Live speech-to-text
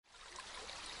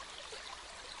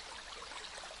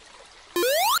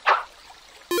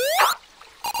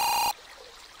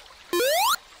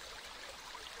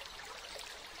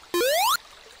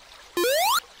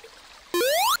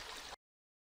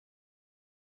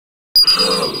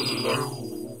Hello,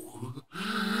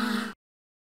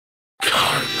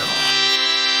 Kaia.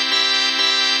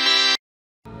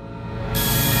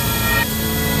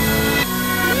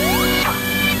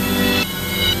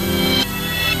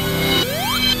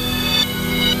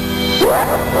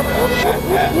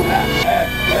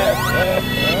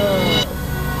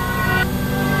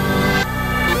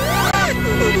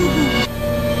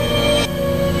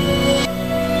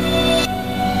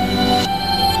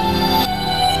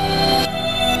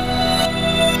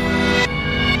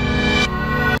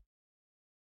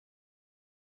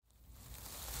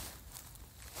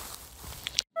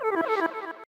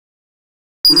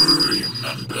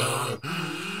 Remember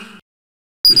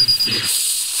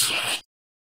this.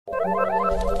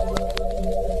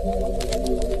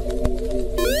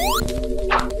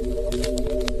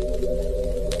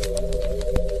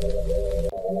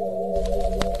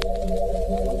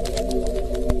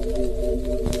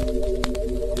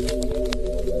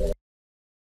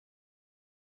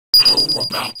 How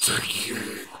about the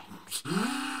games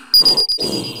for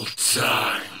old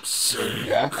time's sake?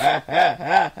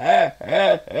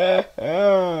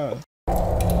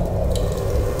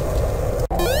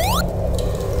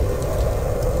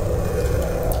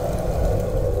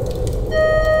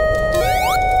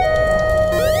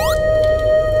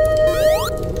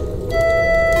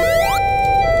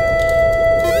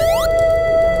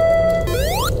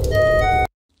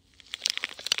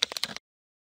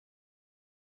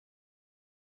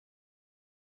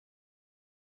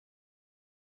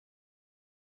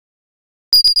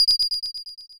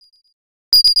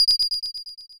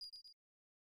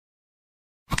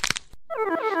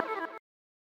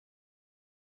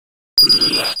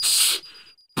 Let's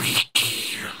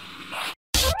begin.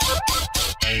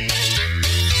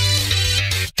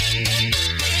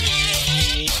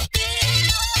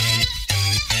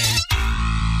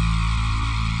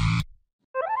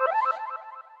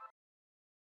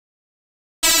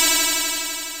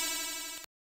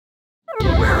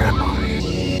 Where am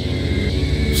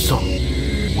I? Some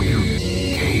weird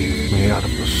cave made out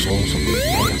of the souls of the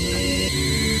dead.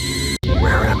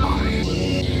 Where am I?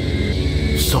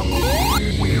 Some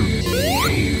weird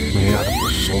cave made out of the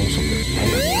souls of the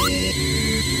dead.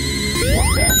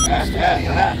 What is the dead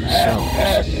themselves?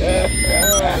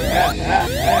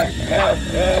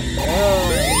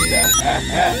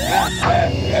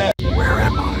 Where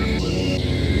am I?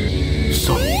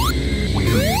 Some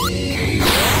weird cave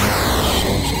made out of the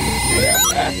souls of the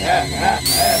dead.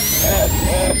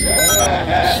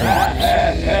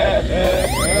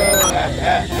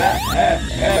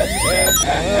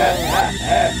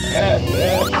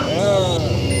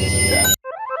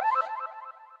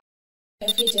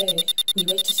 Every day, we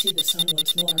wait to see the sun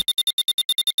once more.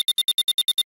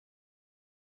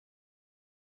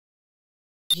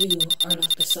 You are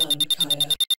not the sun,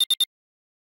 Kaia.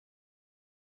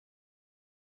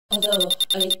 Although,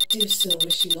 I do still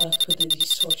wish you luck within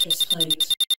these torturous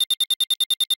times.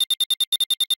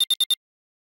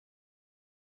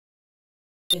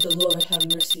 May the Lord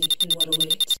have mercy in what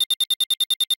awaits.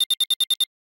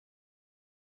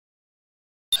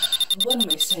 What am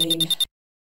I saying?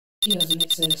 He doesn't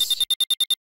exist.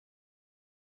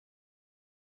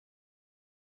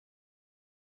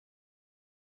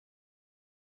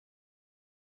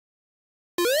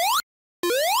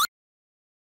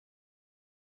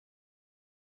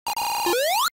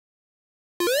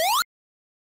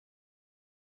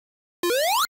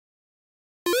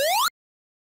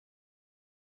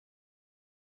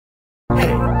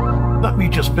 Hey, let me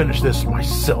just finish this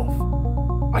myself.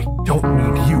 I don't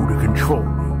need you to control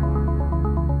me.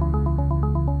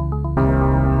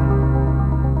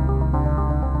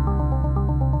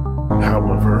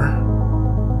 However,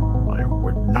 I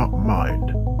would not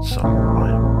mind some of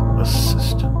my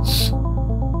assistance.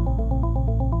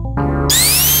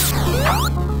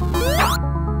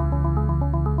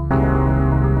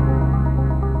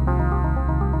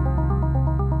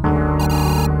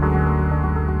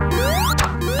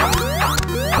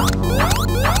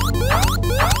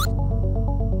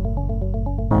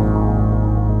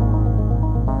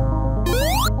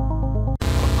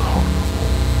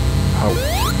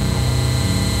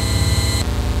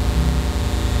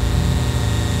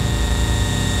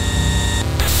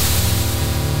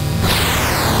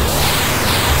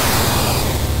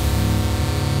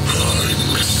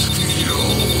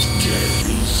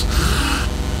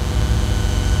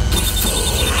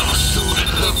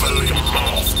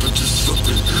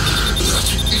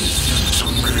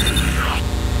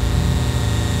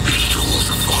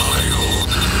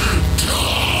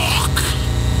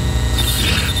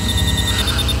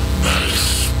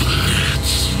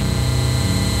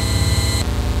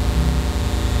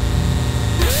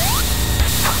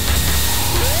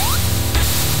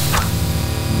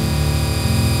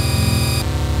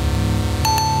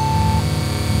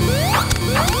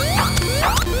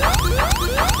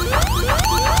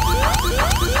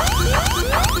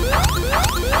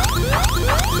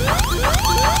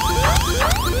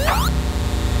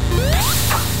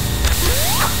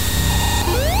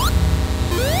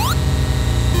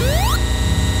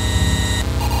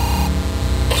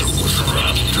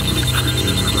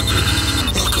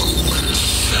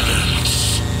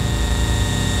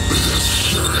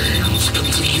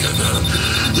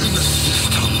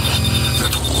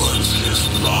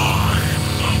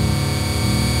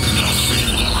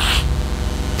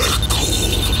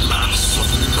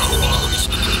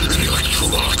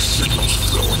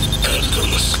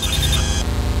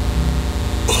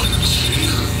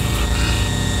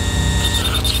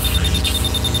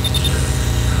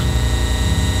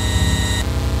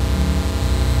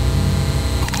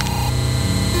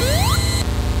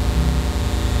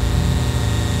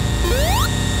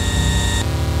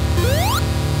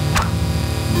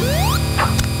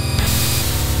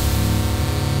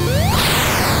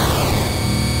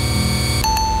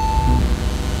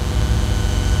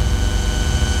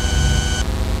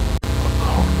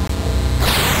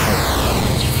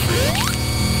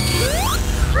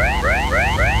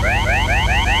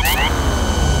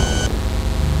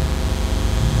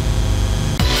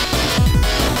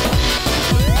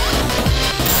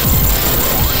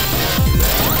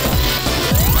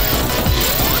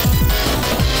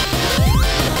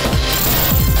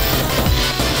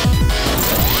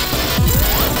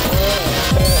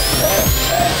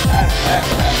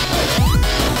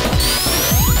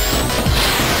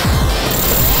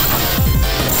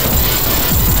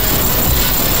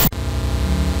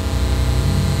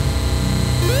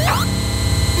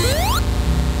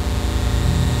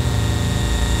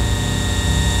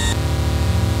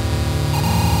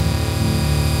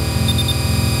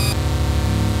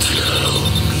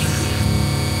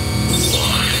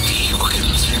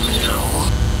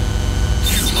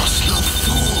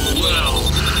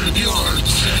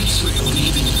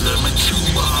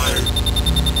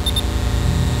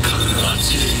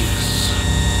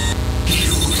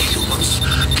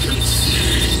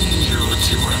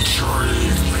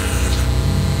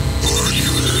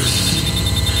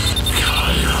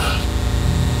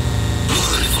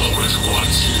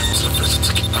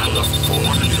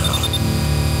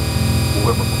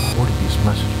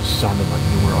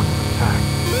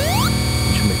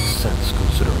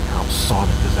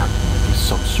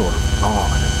 sort of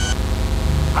odd.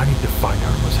 I need to find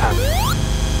out what's happening,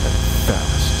 and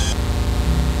fast.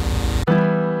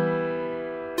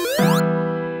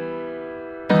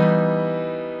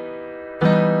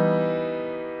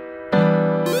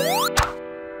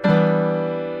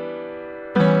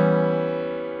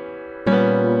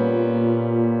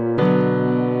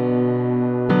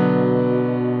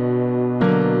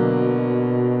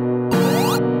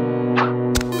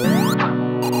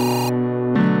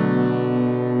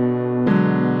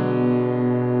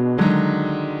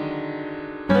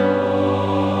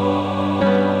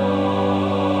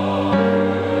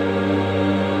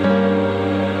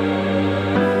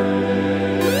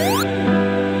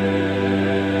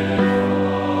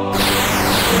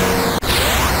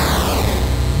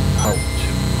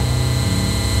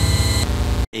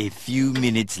 A few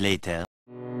minutes later.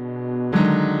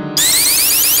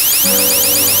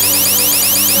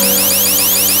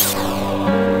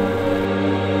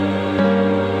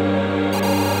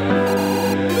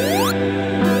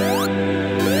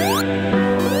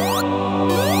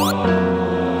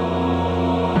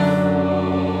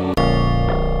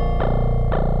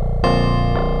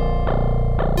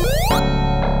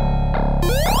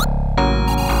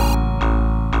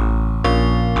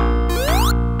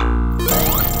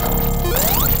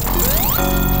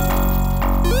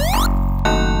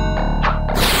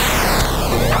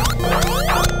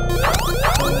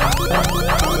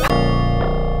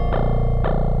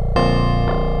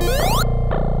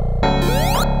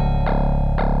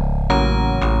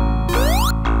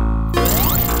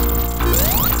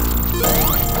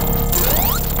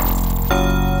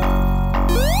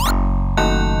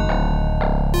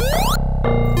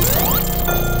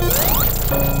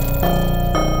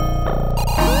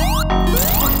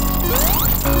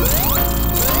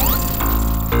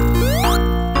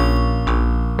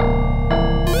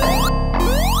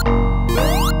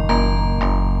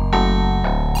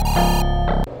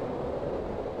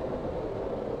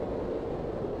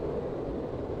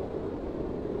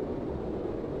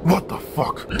 What the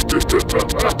fuck?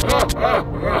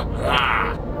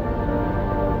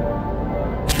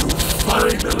 You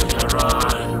finally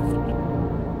arrived.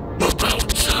 About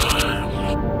time.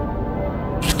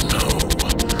 You know,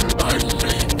 I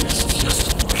made this just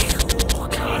for you,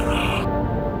 Kaia.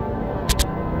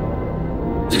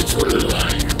 It will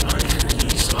like my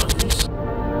reasons.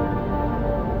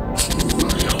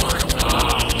 Truly our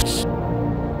past.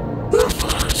 If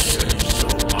I say so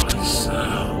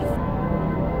myself.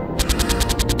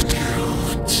 You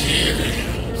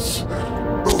didn't.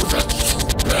 Oh, that's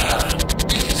too bad,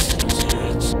 isn't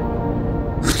it?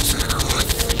 It's a good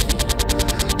thing.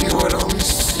 You had only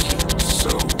seen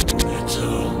so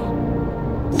little.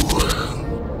 Well,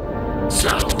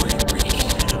 shall we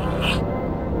begin?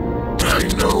 I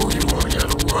know you only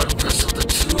had one vessel to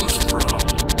choose from.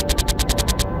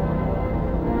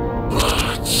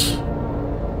 But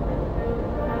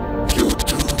you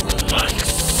do like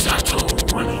Sato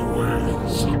when he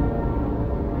wins.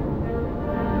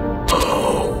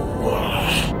 Oh,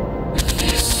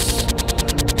 this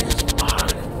is my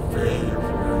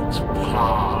favorite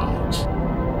part.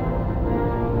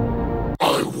 I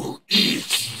will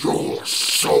eat your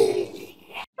soul.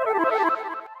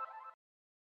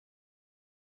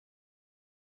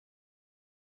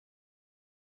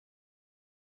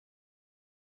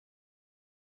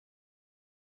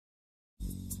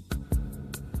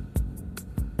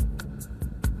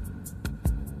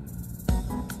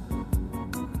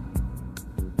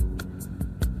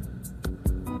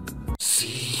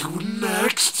 See you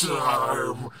next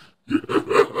time.